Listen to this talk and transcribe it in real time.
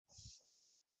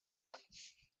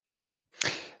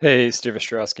Hey, Steve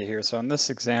Ostrowski here. So in this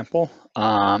example,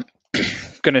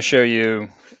 going to show you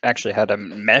actually how to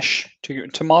mesh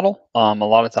to model. A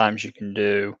lot of times you can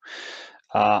do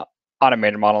uh,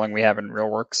 automated modeling we have in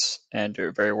Realworks and do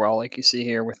it very well, like you see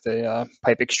here with the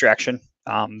pipe extraction.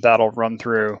 That'll run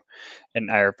through, and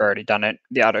I've already done it,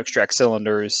 the auto extract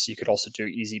cylinders. You could also do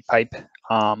easy pipe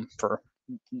for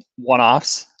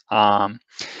one-offs.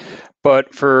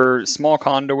 But for small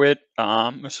conduit,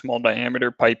 small diameter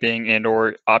piping and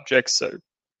or objects,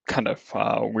 kind of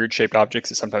weird shaped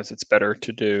objects, sometimes it's better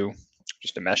to do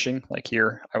just a meshing. Like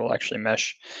here, I will actually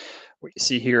mesh what you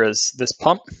see here is this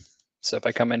pump. So if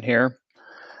I come in here,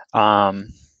 I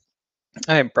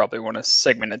probably want to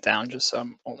segment it down just so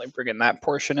I'm only bringing that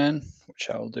portion in, which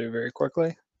I will do very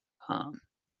quickly.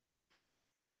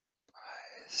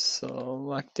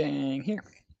 Selecting here.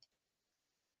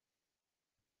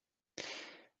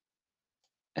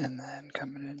 And then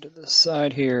coming into the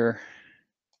side here.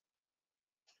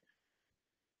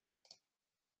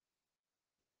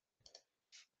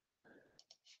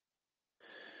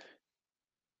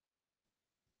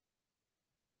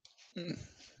 Get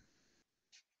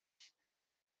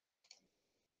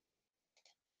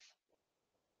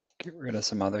rid of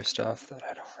some other stuff that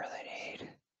I don't really need.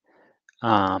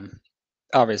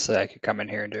 Obviously I could come in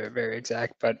here and do it very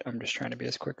exact, but I'm just trying to be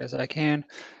as quick as I can.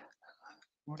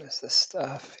 What is this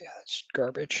stuff? Yeah, it's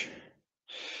garbage.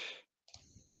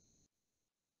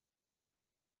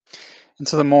 And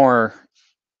so the more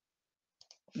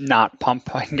not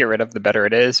pump I can get rid of, the better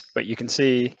it is. But you can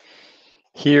see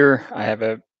here I have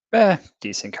a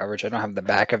decent coverage. I don't have the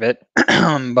back of it,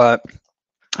 but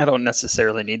I don't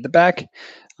necessarily need the back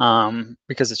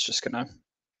because it's just going to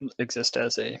exist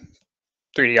as a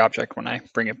 3D object when I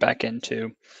bring it back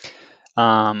into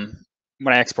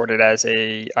when I export it as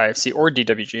a IFC or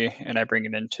DWG and I bring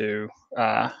it into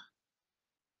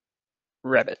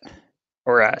Revit,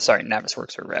 or sorry,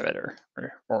 Navisworks or Revit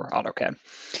or AutoCAD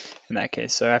in that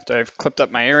case. So after I've clipped up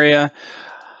my area, I'm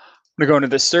gonna go into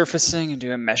the surfacing and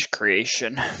do a mesh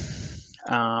creation.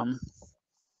 I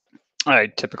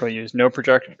typically use no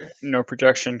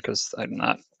projection because I'm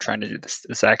not trying to do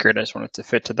this accurate. I just want it to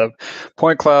fit to the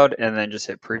point cloud, and then just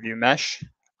hit preview mesh,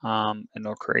 and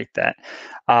it'll create that.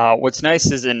 What's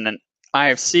nice is in an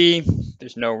IFC,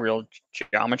 there's no real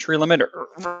geometry limit or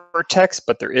vertex,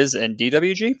 but there is in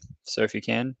DWG. So if you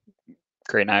can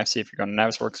create an IFC, if you're going to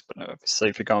Navisworks, but obviously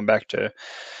if you're going back to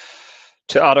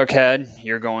AutoCAD,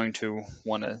 you're going to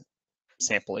want to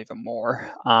sample even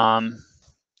more.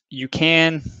 You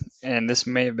can, and this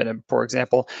may have been a poor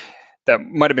example, that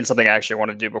might have been something I actually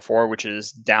wanted to do before, which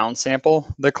is downsample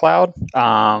the cloud.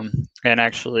 And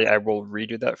actually, I will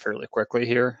redo that fairly quickly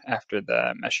here after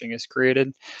the meshing is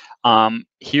created.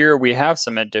 Here we have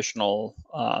some additional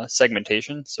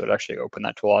segmentation, so it actually opened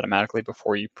that tool automatically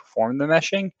before you perform the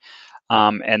meshing.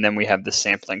 And then we have the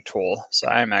sampling tool. So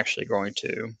I'm actually going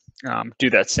to do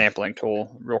that sampling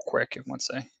tool real quick once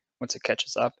it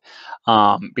catches up,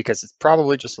 because it's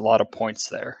probably just a lot of points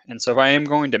there. And so if I am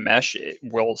going to mesh, it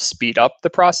will speed up the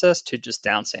process to just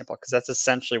downsample, because that's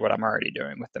essentially what I'm already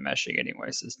doing with the meshing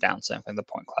anyways, is downsampling the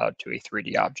point cloud to a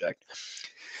 3D object.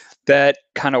 That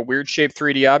kind of weird shaped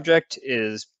 3D object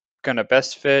is going to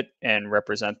best fit and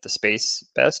represent the space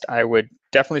best. I would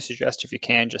definitely suggest, if you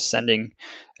can, just sending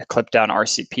a clip down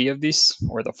RCP of these,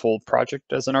 or the full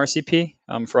project as an RCP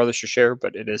for others to share,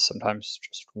 but it is sometimes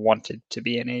just wanted to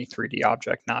be in a 3D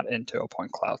object, not into a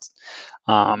point cloud.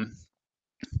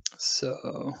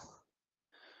 So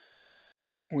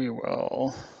we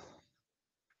will,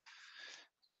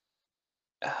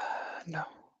 no.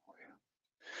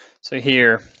 So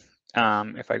here,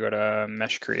 if I go to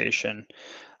mesh creation,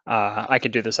 I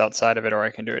can do this outside of it, or I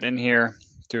can do it in here,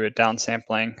 do a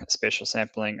downsampling, spatial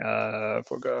sampling of,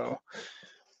 we'll go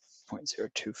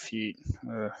 0.02 feet,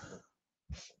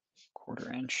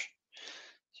 quarter inch.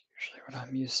 It's usually what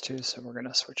I'm used to, so we're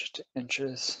gonna switch it to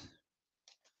inches.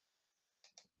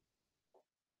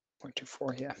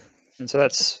 0.24, yeah. And so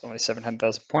that's only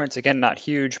 700,000 points. Again, not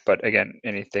huge, but again,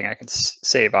 anything I can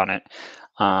save on it,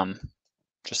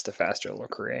 just the faster it'll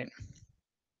create.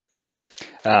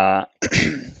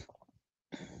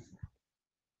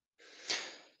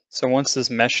 So once this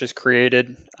mesh is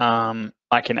created,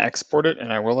 I can export it,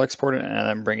 and I will export it, and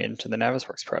then bring it into the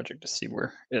Navisworks project to see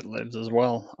where it lives as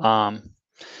well.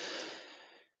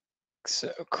 So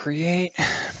create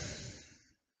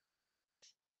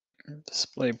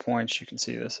display points. You can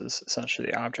see this is essentially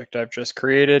the object I've just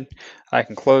created. I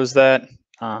can close that,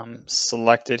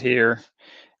 select it here,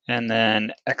 and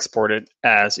then export it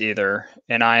as either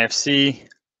an IFC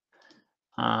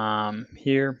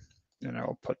here. And I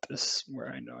will put this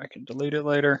where I know I can delete it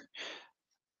later.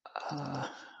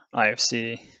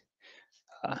 IFC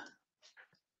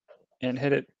and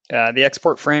hit it. The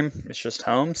export frame is just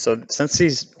home. So since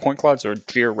these point clouds are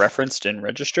geo-referenced and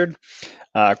registered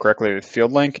correctly with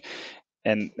field link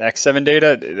and X7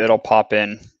 data, it'll pop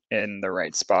in the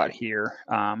right spot here,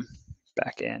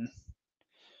 back in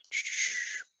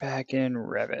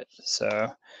Revit.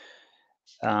 So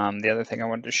the other thing I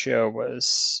wanted to show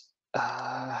was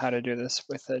how to do this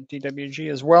with a DWG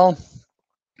as well.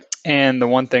 And the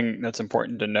one thing that's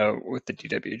important to note with the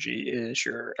DWG is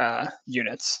your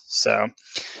units. So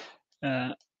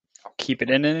I'll keep it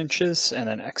in inches and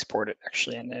then export it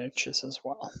actually in inches as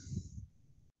well.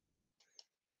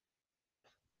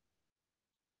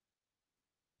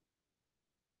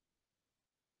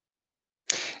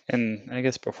 And I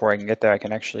guess before I can get there, I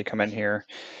can actually come in here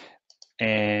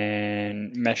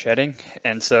and mesh editing.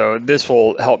 And so this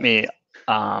will help me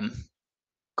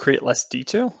create less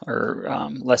detail or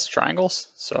less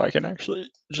triangles. So I can actually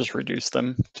just reduce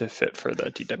them to fit for the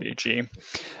DWG.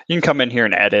 You can come in here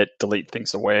and edit, delete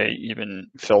things away, even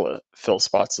fill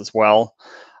spots as well.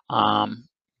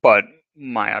 But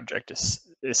my object is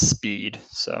speed,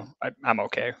 so I'm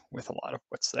okay with a lot of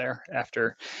what's there.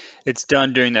 After it's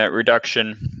done doing that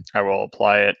reduction, I will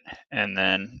apply it and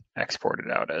then export it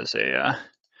out as a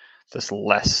this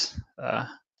less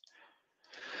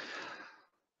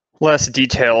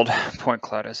detailed point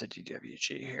cloud as a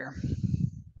DWG here.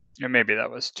 And maybe that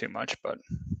was too much, but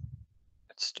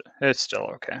it's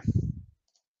still okay.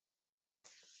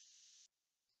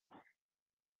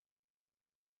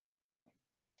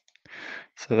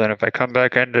 So then if I come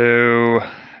back into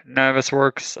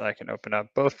Navisworks, I can open up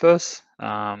both those.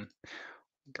 Bring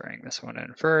this one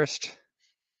in first.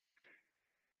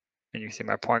 And you see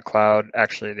my point cloud,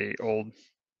 actually the old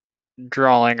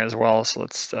drawing as well. So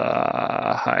let's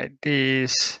hide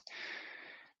these.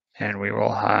 And we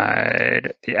will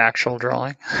hide the actual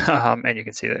drawing. And you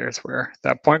can see there's where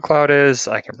that point cloud is.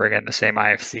 I can bring in the same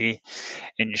IFC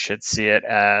and you should see it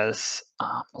as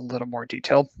a little more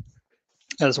detailed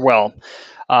as well.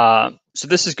 So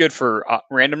this is good for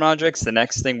random objects. The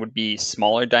next thing would be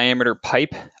smaller diameter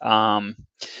pipe.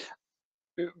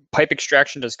 Pipe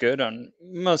extraction does good on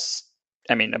most,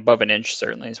 I mean, above an inch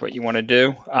certainly is what you want to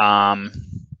do. Turn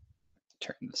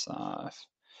this off.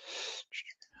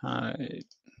 Hide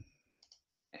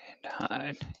and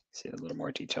hide. See a little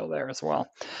more detail there as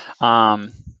well. But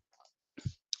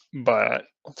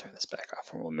we'll turn this back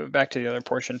off and we'll move back to the other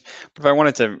portion. But if I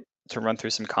wanted to run through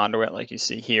some conduit like you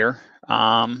see here,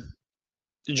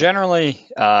 generally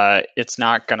it's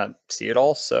not gonna see it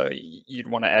all, so you'd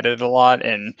want to edit it a lot.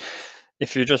 And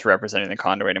if you're just representing the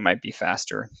conduit, it might be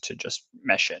faster to just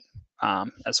mesh it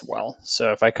as well.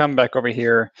 So if I come back over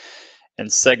here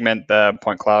and segment the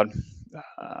point cloud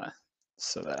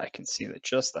so that I can see that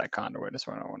just that conduit is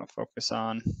what I want to focus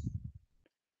on.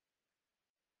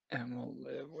 And we'll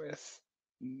live with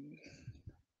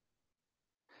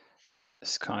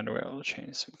this conduit. We'll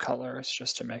change some colors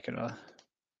just to make it a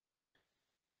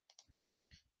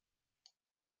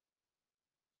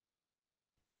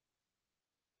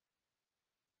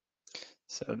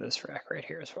so this rack right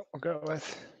here is what we'll go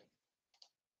with.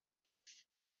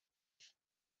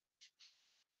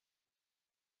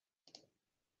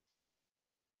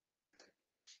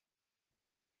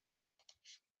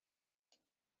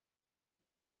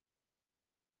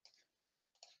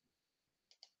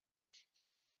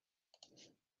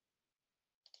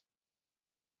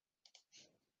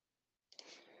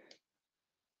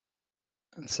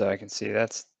 And so I can see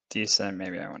that's decent.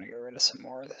 Maybe I want to get rid of some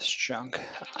more of this junk.